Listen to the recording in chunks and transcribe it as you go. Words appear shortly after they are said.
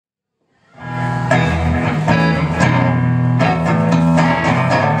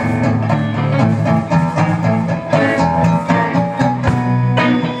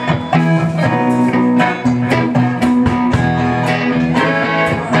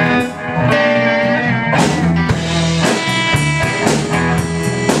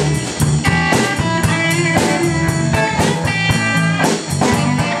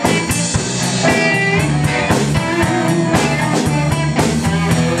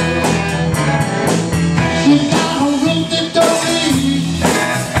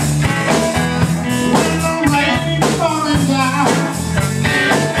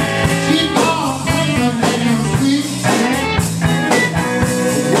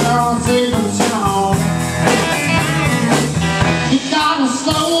favorite song. She got a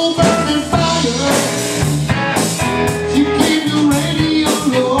slow burning fire. She keeps the radio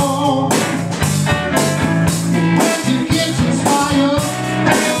low. When she gets inspired,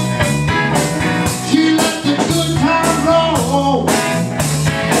 she let the good time roll.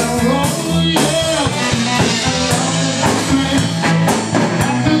 And roll, yeah.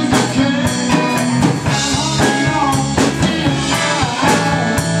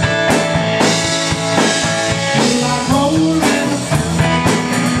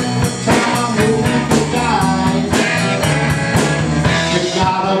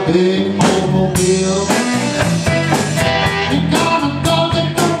 Big automobile. She got a dog that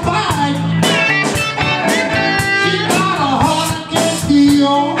can fight. She got a heart that can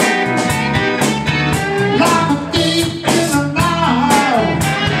steal. Like a thief in the night.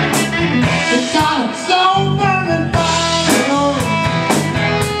 She got a soul burning fire.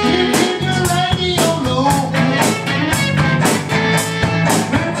 She keeps the radio low.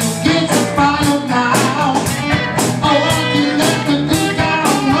 When she gets inspired now, oh, I can let the good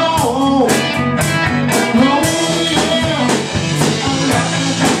time roll. Roll, yeah. I'm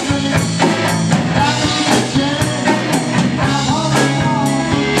loving the dream. Having a chance. I'm holding on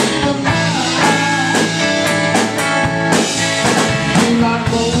to the night. She like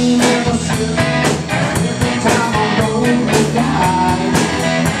rolling in the ship. Every time I roll the dice.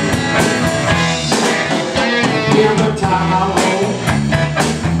 Every time I roll